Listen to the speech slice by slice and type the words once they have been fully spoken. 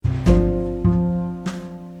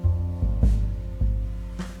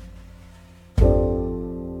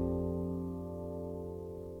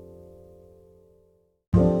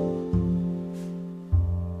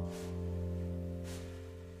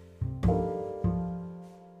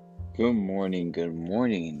Good morning,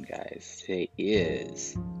 guys. Today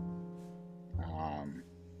is, I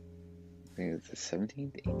think it's the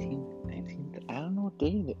 17th, 18th, 19th. I don't know what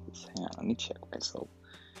day it is. Hang on, let me check myself.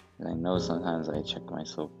 And I know sometimes I check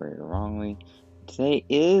myself very wrongly. Today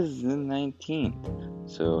is the 19th.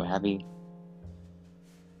 So happy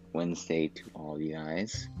Wednesday to all you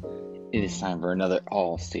guys. It is time for another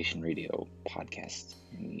All Station Radio podcast.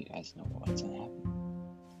 And you guys know what's going to happen.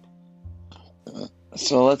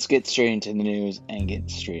 So let's get straight into the news and get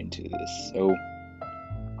straight into this. So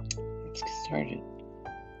let's get started.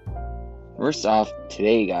 First off,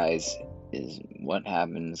 today, guys, is what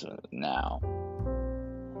happens now.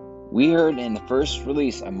 We heard in the first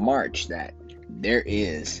release of March that there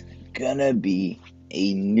is gonna be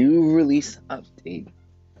a new release update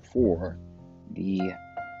for the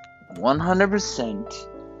 100%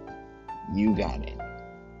 you got it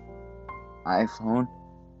iPhone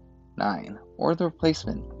 9 or the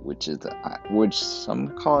replacement, which some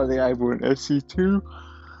call it the iPhone SE2,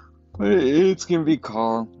 but it's gonna be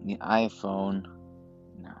called the iPhone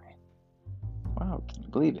 9. Wow, can you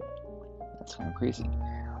believe it? That's kind of crazy.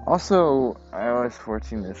 Also, iOS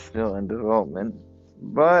 14 is still in development,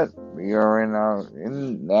 but we are right now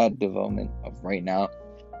in that development of right now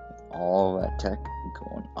all that tech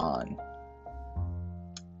going on.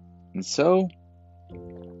 And so,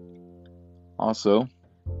 also,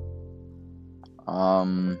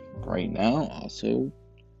 right now, also,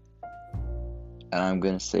 and I'm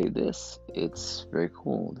going to say this, it's very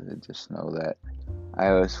cool to just know that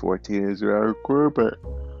iOS 14 is around the corner, but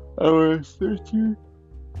iOS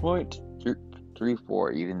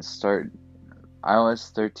 13.34, you can start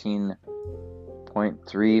iOS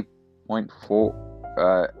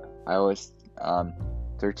 13.3.4, iOS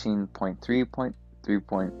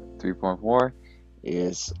 13.3.3.3.4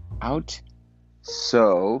 is out,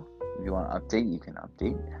 so if you want to update, you can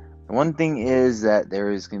update. The one thing is that there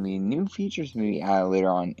is going to be new features maybe added later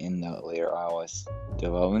on in the later iOS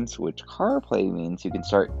developments, which CarPlay means you can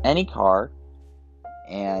start any car,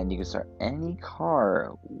 and you can start any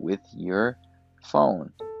car with your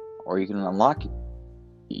phone, or you can unlock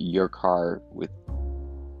your car with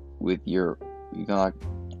your, you can unlock,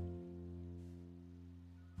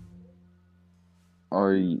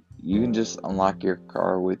 or you can just unlock your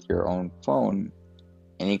car with your own phone.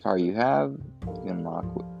 Any car you have, you can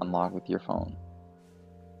unlock with your phone.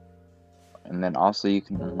 And then also you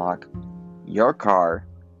can unlock your car,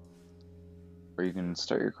 or you can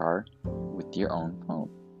start your car with your own phone.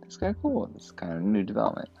 That's kind of cool. It's kind of a new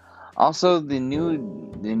development. Also, the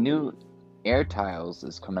new AirTiles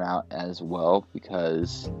is coming out as well,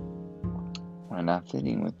 because we're not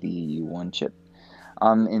fitting with the one chip.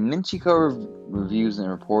 In Minchico reviews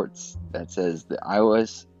and reports, that says the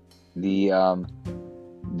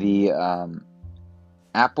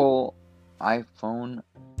Apple iPhone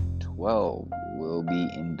 12 will be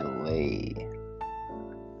in delay.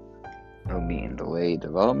 It'll be in delay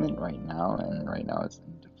development right now, and right now it's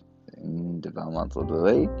in developmental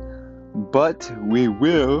delay. But we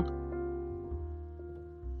will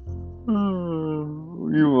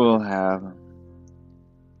have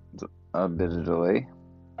a bit of delay.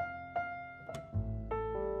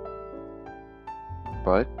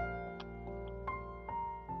 But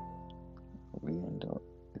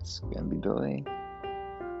it's gonna be delayed.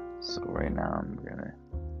 So right now I'm gonna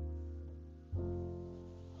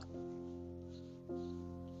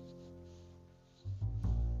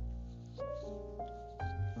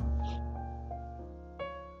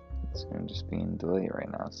it's gonna just be in delay right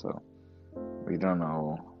now. So we don't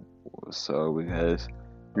know. So because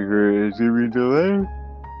it's gonna be delayed,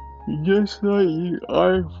 just like the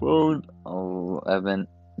iPhone 11,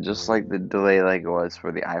 just like the delay like it was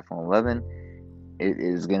for the iPhone 11, it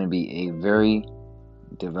is going to be a very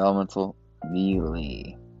developmental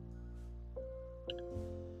delay.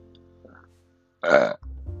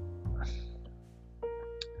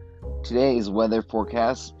 Today's weather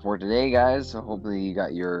forecast for today, guys. So hopefully you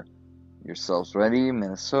got yourselves ready.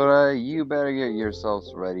 Minnesota, you better get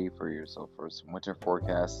yourselves ready for some winter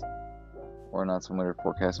forecast. Or not some winter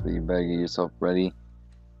forecast, but you better get yourself ready.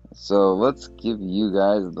 So let's give you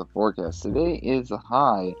guys the forecast. Today is a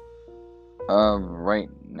high of right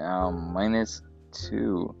now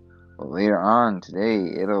 -2. But later on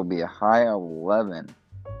today, it'll be a high of 11.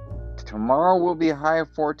 Tomorrow will be a high of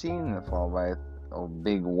 14, followed by a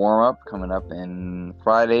big warm-up coming up in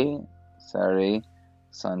Friday, Saturday,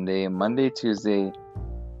 Sunday, Monday, Tuesday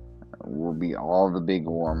will be all the big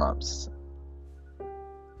warm-ups.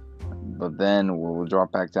 But then we'll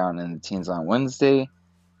drop back down in the teens on Wednesday,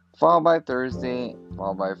 followed by Thursday,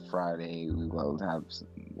 followed by Friday.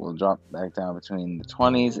 We'll drop back down between the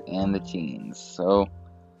 20s and the teens. So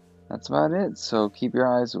that's about it. So keep your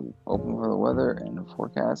eyes open for the weather and the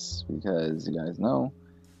forecasts, because you guys know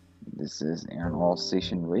this is Aaron All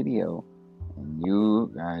Station Radio, and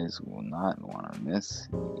you guys will not want to miss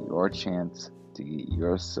your chance to get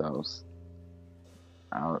yourselves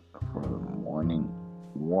out for the morning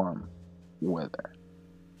warm weather.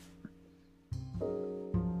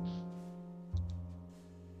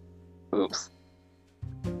 Oops,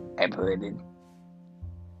 I put it.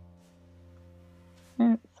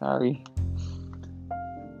 Sorry.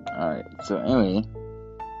 Alright, so anyway,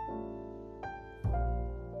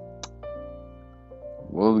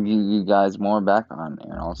 we'll give you guys more back on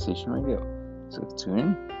Aaron All Station Radio. So tune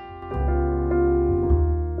in.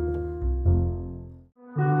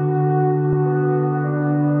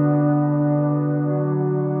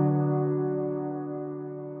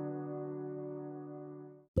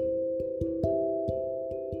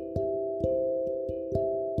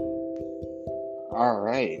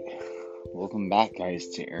 Alright, welcome back, guys,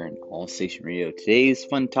 to Aaron All Station Radio. Today's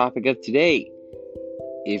fun topic of today: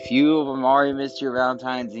 if you have already missed your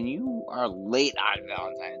Valentine's and you are late on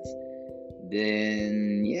Valentine's,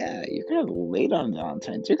 then yeah, you're kind of late on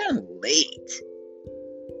Valentine's. You're kind of late.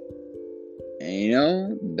 And you know,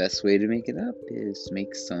 the best way to make it up is to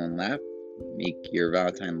make someone laugh, make your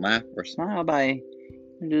Valentine laugh or smile by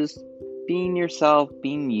just being yourself,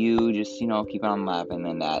 being you, just, keep on laughing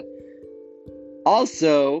and that.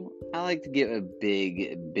 Also, I like to give a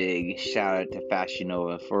big shout out to Fashion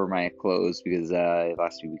Nova for my clothes, because the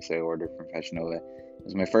last few weeks I ordered from Fashion Nova. It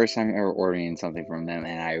was my first time ever ordering something from them,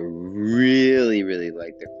 and I really, really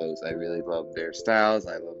like their clothes. I really love their styles.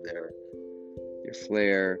 I love their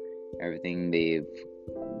flair, everything they've,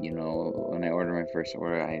 when I ordered my first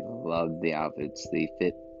order, I loved the outfits. They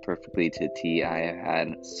fit perfectly to T. I have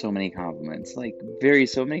had so many compliments,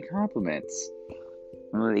 so many compliments.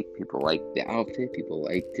 People liked the outfit, people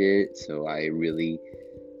liked it, so I really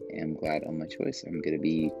am glad on my choice. I'm going to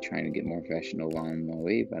be trying to get more Fashion Nova on my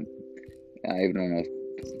way, but I don't know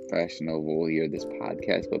if Fashion Nova will hear this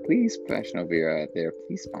podcast, but please, Fashion Nova, you're out there,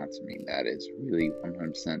 please sponsor me. That is really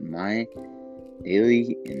 100% my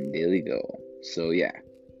daily goal. So yeah.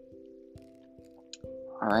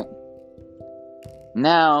 Alright.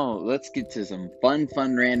 Now, let's get to some fun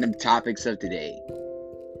random topics of today.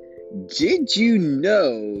 Did you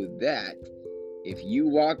know that if you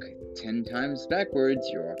walk 10 times backwards,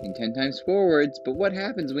 you're walking 10 times forwards? But what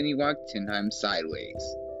happens when you walk 10 times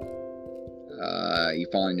sideways? You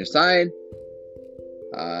fall on your side.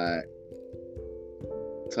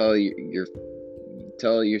 Tell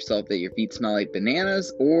yourself that your feet smell like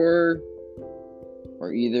bananas, or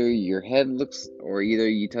either your head looks, or either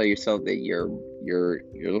you tell yourself that you're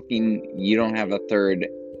looking, you don't have a third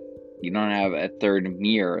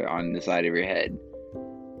mirror on the side of your head.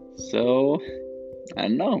 So, I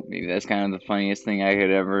don't know, maybe that's kind of the funniest thing I could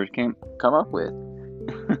ever come up with.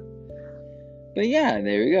 But yeah,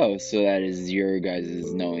 there we go. So that is your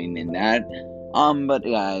guys' knowing in that. But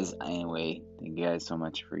guys, anyway, thank you guys so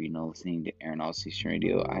much for, listening to Aaron All Station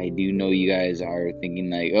Radio. I do know you guys are thinking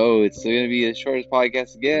like, oh, it's still going to be the shortest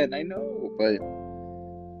podcast again. I know, but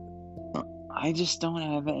I just don't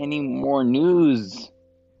have any more news.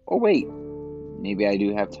 Oh, wait. Maybe I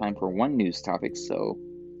do have time for one news topic, so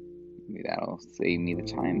maybe that'll save me the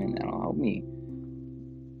time and that'll help me.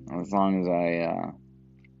 As long as I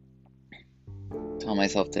tell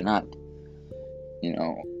myself to not,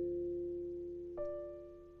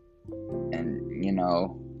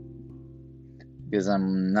 because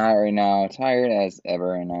I'm not right now tired as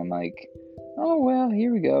ever, and I'm like, oh, well,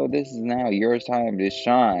 here we go. This is now your time to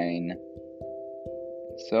shine.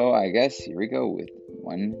 So I guess here we go with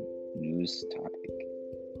one news topic.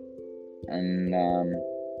 And,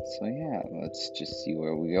 so yeah, let's just see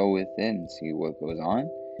where we go with it and see what goes on.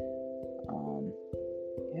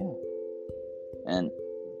 Yeah. And,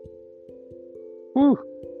 whew.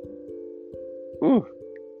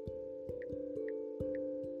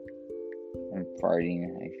 I'm farting.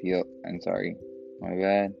 I'm sorry. My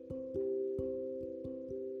bad.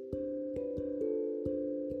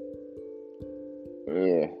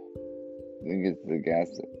 Ugh. I think it's the gas.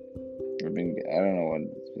 I don't know what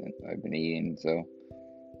I've been eating, so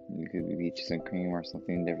it could be peaches and cream or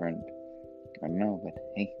something different. I don't know, but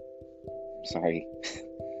hey, sorry.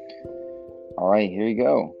 Alright, here we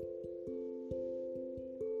go.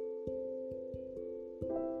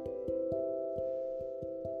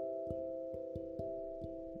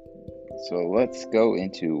 So let's go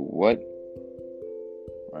into what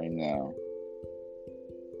right now.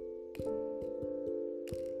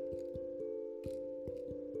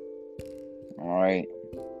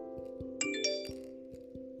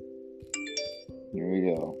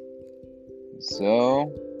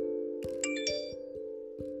 So,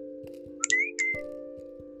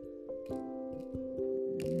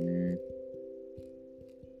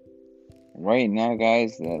 right now,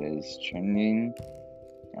 guys, that is trending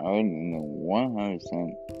out in the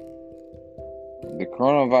 100%. The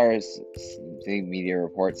coronavirus state media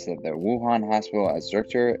reports that the Wuhan hospital has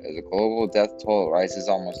structure as a global death toll rises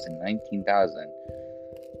almost to 19,000.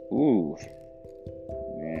 Ooh,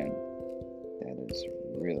 man, that is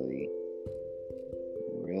really,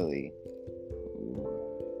 ooh,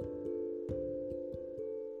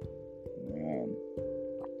 man,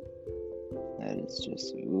 that is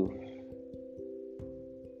just, oof.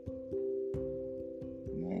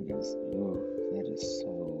 That is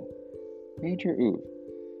so major oof.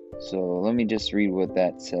 So let me just read what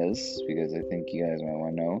that says, because I think you guys might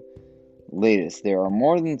want to know. Latest, there are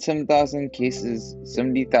more than 70,000 cases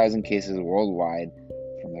worldwide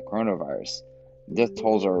from the coronavirus. Death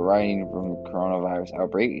tolls are rising from the coronavirus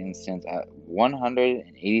outbreak and stands at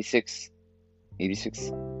 1,886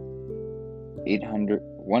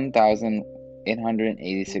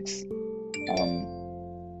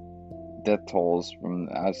 death tolls from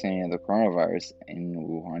the outstanding of the coronavirus in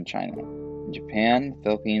Wuhan, China. Japan,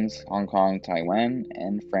 Philippines, Hong Kong, Taiwan,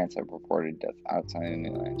 and France have reported deaths outside of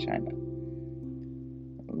mainland China.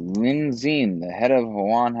 Lin Xin, the head of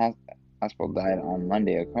Wuhan hospital, died on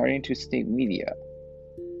Monday, according to state media.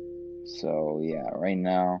 So, yeah, right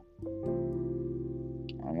now,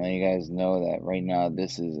 I'm letting you guys know that right now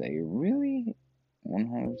this is a really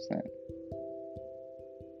 100%.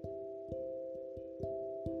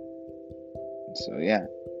 So, yeah,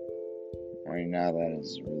 right now that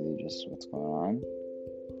is really just what's going on.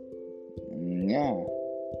 And yeah.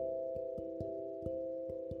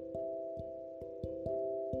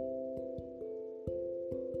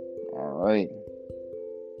 Alright.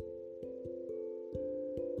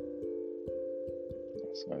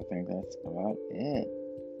 So I think that's about it.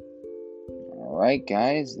 Alright,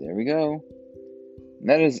 guys, there we go.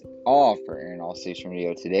 That is all for Aaron All Station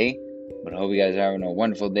Radio today. But I hope you guys are having a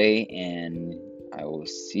wonderful day, and I will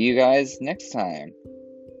see you guys next time.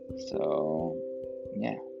 So,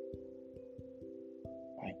 yeah.